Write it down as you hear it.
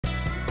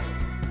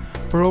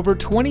For over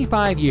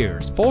 25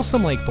 years,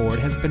 Folsom Lake Ford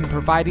has been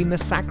providing the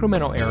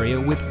Sacramento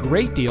area with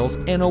great deals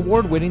and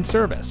award-winning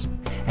service.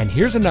 And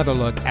here's another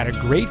look at a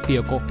great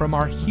vehicle from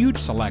our huge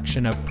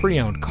selection of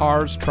pre-owned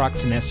cars,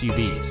 trucks, and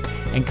SUVs,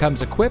 and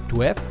comes equipped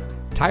with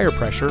tire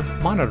pressure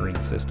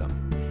monitoring system,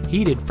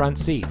 heated front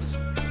seats,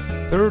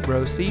 third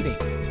row seating,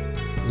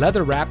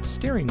 leather-wrapped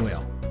steering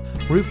wheel,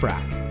 roof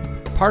rack,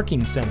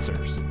 parking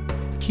sensors,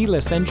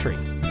 keyless entry,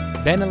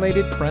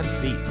 ventilated front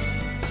seats,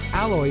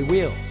 alloy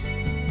wheels,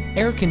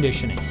 air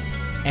conditioning,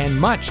 and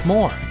much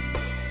more.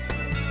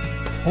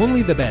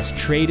 Only the best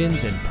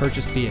trade-ins and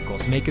purchased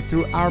vehicles make it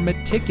through our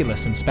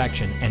meticulous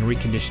inspection and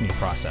reconditioning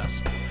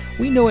process.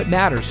 We know it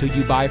matters who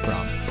you buy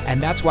from,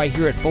 and that's why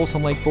here at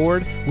Folsom Lake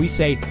Ford, we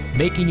say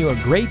making you a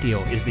great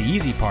deal is the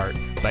easy part,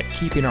 but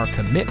keeping our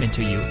commitment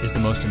to you is the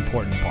most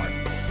important part.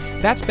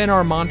 That's been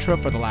our mantra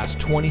for the last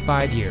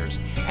 25 years,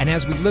 and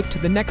as we look to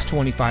the next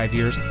 25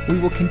 years, we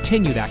will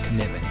continue that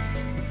commitment.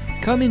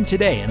 Come in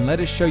today and let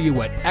us show you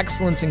what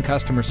excellence in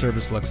customer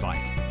service looks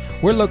like.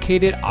 We're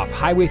located off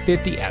Highway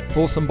 50 at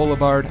Folsom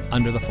Boulevard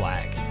under the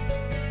flag.